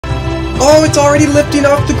Oh, it's already lifting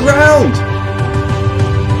off the ground!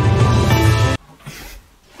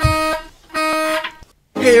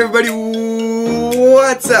 Hey everybody,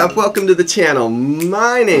 what's up? Welcome to the channel.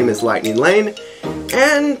 My name is Lightning Lane,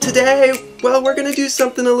 and today, well, we're gonna do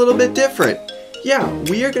something a little bit different. Yeah,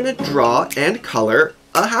 we are gonna draw and color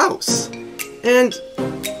a house. And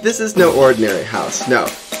this is no ordinary house, no.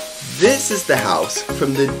 This is the house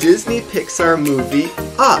from the Disney Pixar movie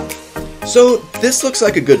Up. So this looks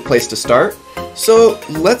like a good place to start. So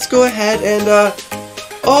let's go ahead and,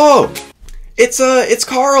 oh! It's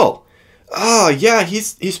Carl! Oh, yeah,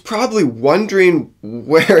 he's probably wondering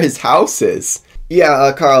where his house is.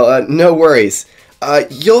 Yeah, Carl, no worries.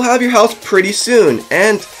 You'll have your house pretty soon,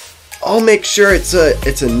 and I'll make sure it's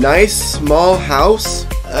a nice, small house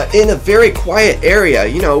in a very quiet area,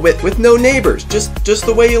 you know, with no neighbors, just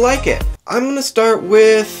the way you like it. I'm gonna start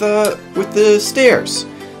with the stairs.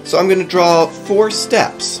 So I'm gonna draw 4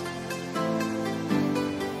 steps.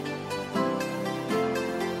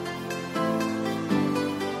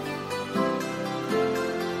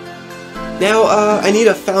 Now, I need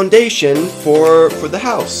a foundation for the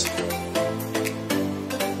house.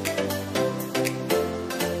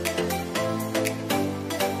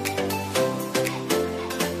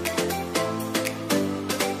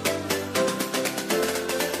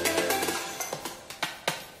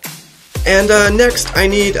 And next, I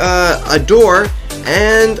need a door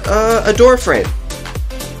and a door frame.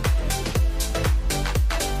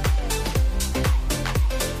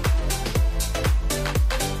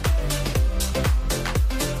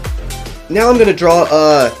 Now I'm going to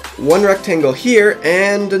draw one rectangle here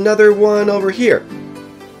and another one over here.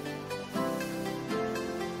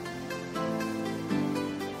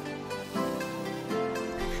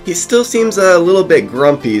 He still seems a little bit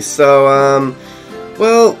grumpy, so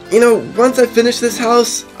well, you know, once I finish this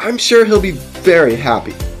house, I'm sure he'll be very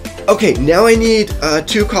happy. Okay, now I need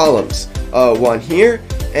 2 columns. One here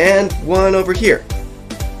and one over here.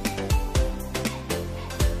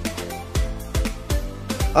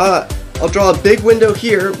 I'll draw a big window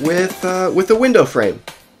here with a window frame.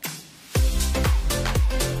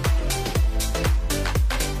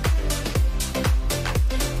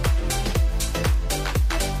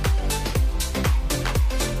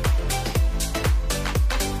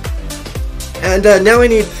 And now I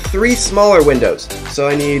need 3 smaller windows. So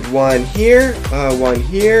I need one here,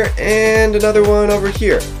 and another one over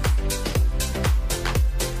here.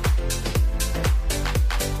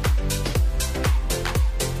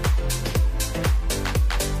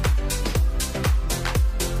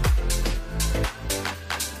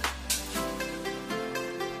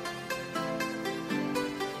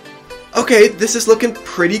 Okay, this is looking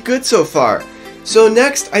pretty good so far. So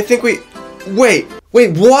next, I think Wait,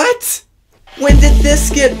 what? When did this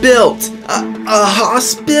get built? A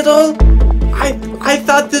hospital? I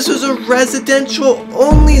thought this was a residential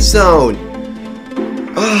only zone.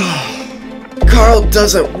 Carl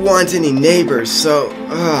doesn't want any neighbors, so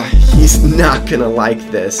he's not gonna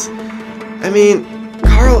like this. I mean,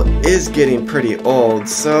 Carl is getting pretty old,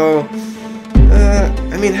 so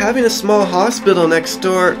I mean, having a small hospital next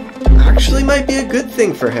door actually might be a good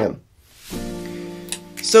thing for him.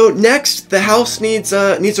 So next, the house needs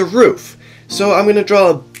a roof. So I'm going to draw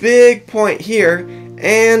a big point here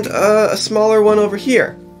and a smaller one over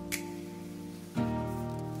here.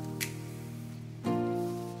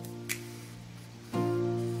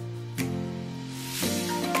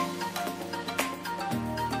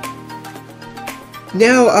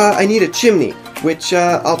 Now I need a chimney, which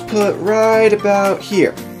I'll put right about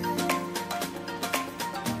here.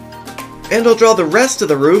 And I'll draw the rest of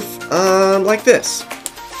the roof like this.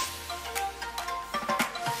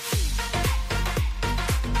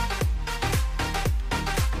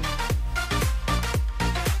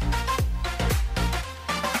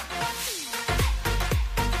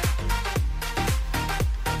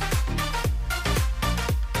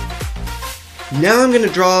 Now I'm going to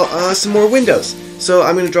draw some more windows. So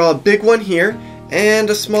I'm going to draw a big one here and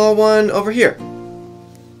a small one over here.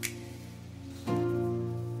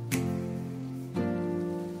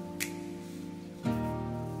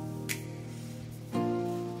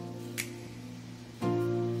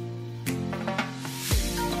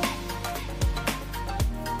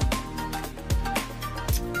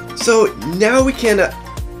 So now we can,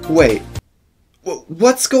 wait,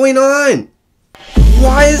 what's going on?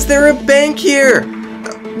 Why is there a bank here?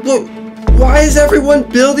 Why is everyone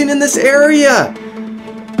building in this area?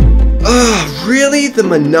 Really? The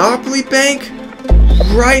Monopoly Bank?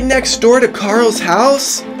 Right next door to Carl's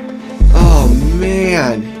house? Oh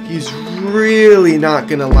man, he's really not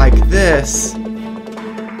gonna like this.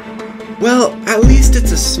 Well, at least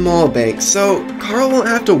it's a small bank, so Carl won't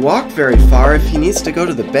have to walk very far if he needs to go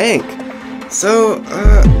to the bank. So,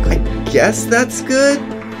 I guess that's good?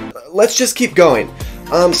 Let's just keep going.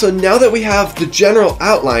 So now that we have the general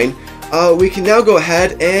outline, we can now go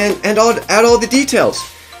ahead and add all the details.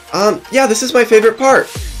 Yeah, this is my favorite part.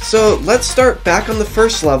 So let's start back on the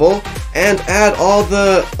first level and add all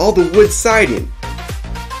the wood siding.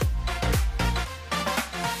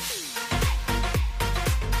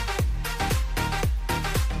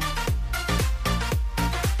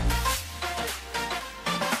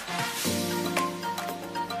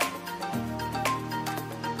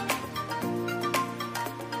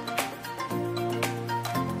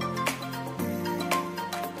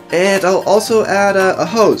 And I'll also add a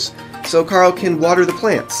hose, so Carl can water the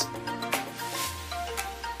plants.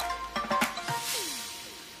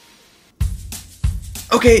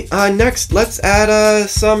 Okay, next let's add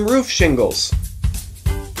some roof shingles.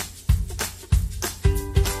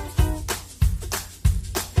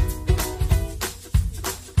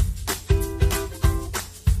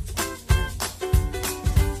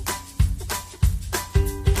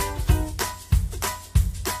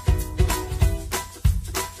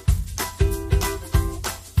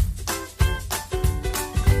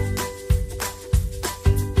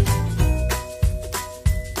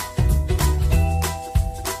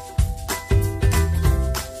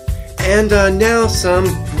 And now some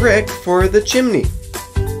brick for the chimney.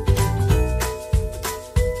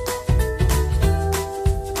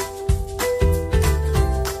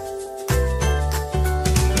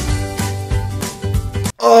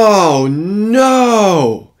 Oh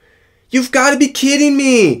no! You've got to be kidding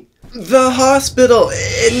me! The hospital,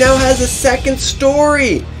 it now has a second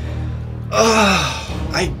story!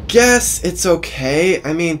 I guess it's okay.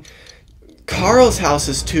 I mean, Carl's house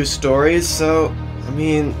is 2 stories, so I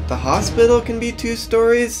mean, the hospital can be 2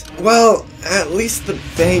 stories? Well, at least the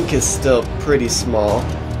bank is still pretty small.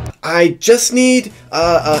 I just need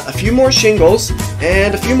a few more shingles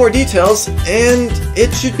and a few more details, and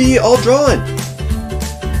it should be all drawn.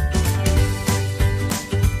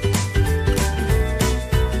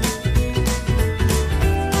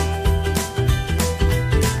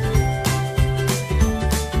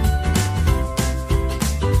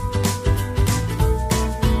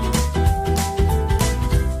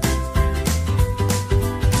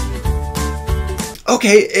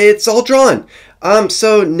 Okay, it's all drawn.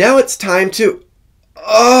 So now it's time to...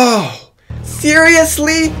 Oh!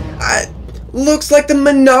 Seriously? Looks like the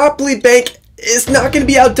Monopoly Bank is not going to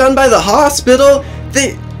be outdone by the hospital.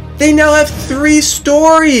 They now have 3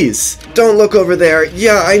 stories. Don't look over there.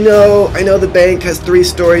 Yeah, I know the bank has 3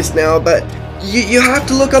 stories now, but you have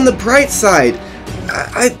to look on the bright side.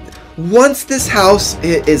 Once this house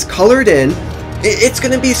is colored in, it's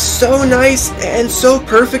gonna be so nice and so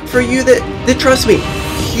perfect for you that trust me,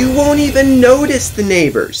 you won't even notice the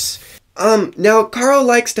neighbors. Now Carl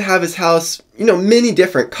likes to have his house, many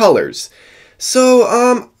different colors.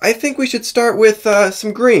 So, I think we should start with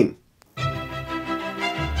some green.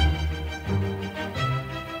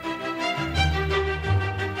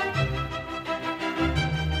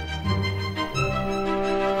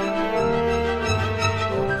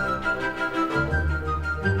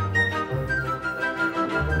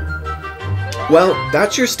 Well,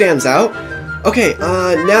 that sure stands out. Okay,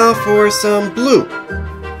 now for some blue.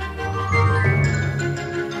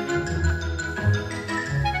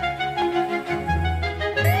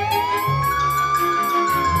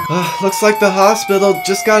 Looks like the hospital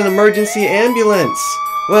just got an emergency ambulance.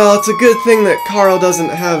 Well, it's a good thing that Carl doesn't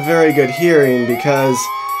have very good hearing, because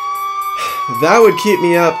that would keep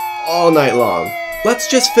me up all night long. Let's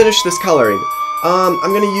just finish this coloring. I'm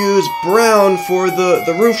gonna use brown for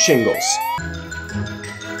the roof shingles.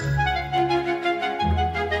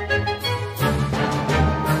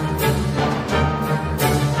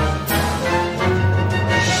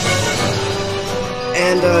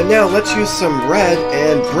 And now let's use some red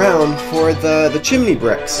and brown for the chimney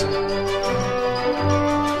bricks.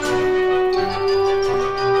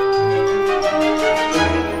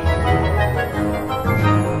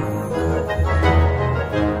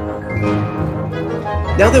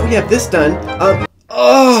 Now that we have this done,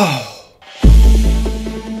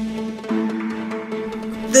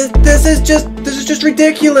 This is just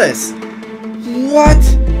ridiculous! What?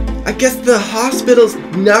 I guess the hospital's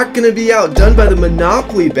not gonna be outdone by the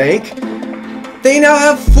Monopoly Bank. They now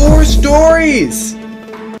have 4 stories!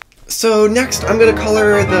 So next I'm gonna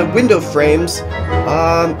color the window frames,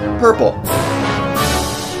 purple.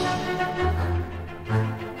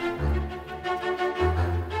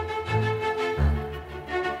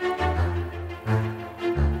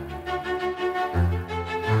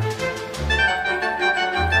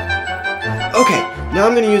 Okay, now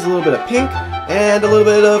I'm going to use a little bit of pink and a little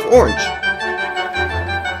bit of orange.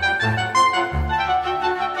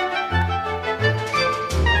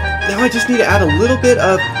 Now I just need to add a little bit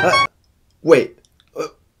of... wait.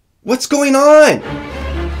 What's going on?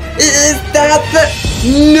 Is that the...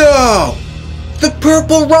 No! The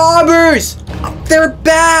Purple Robbers! They're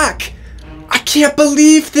back! I can't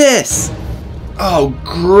believe this! Oh,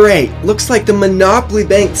 great. Looks like the Monopoly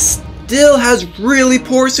Bank still has really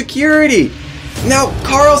poor security. Now,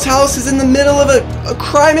 Carl's house is in the middle of a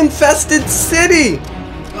crime-infested city.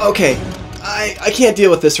 Okay, I can't deal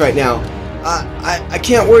with this right now. I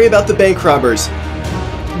can't worry about the bank robbers.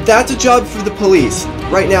 That's a job for the police.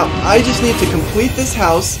 Right now, I just need to complete this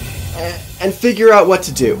house and figure out what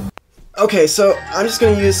to do. Okay, so I'm just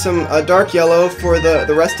going to use some dark yellow for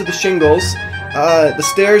the rest of the shingles, the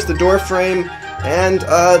stairs, the door frame, and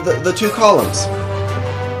the two columns.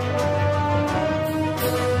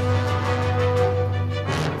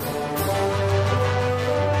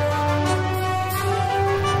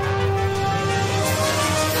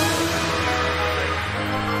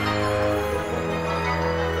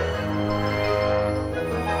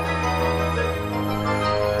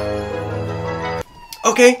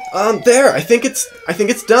 Okay, there. I think it's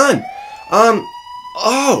done.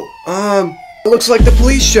 It looks like the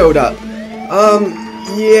police showed up.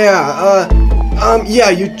 Yeah,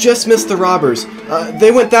 you just missed the robbers.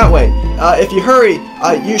 They went that way. If you hurry,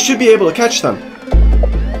 you should be able to catch them.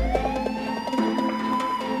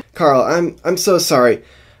 Carl, I'm so sorry.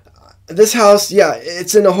 This house, yeah,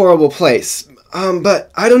 it's in a horrible place.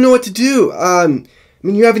 But I don't know what to do. I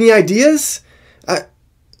mean, you have any ideas?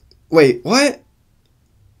 Wait, what?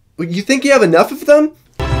 You think you have enough of them?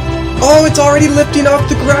 Oh, it's already lifting off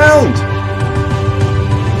the ground!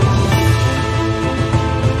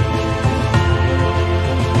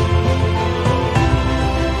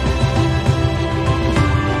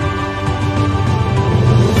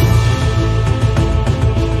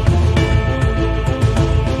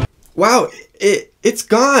 Wow, it's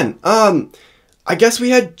gone. I guess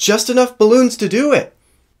we had just enough balloons to do it.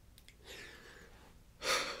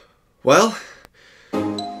 Well,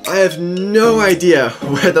 I have no idea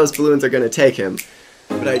where those balloons are going to take him,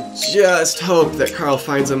 but I just hope that Carl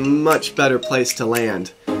finds a much better place to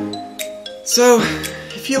land. So,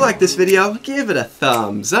 if you like this video, give it a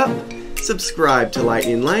thumbs up, subscribe to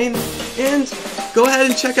Lightning Lane, and go ahead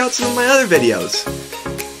and check out some of my other videos.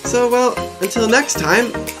 So, well, until next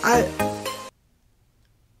time,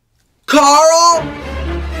 Carl!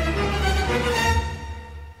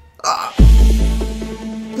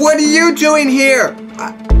 What are you doing here?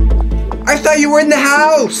 I thought you were in the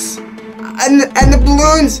house! And the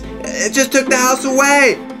balloons, it just took the house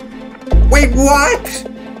away! Wait, what?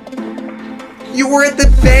 You were at the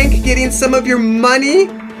bank getting some of your money?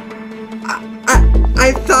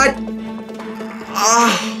 I thought...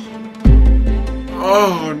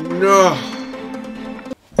 Oh no.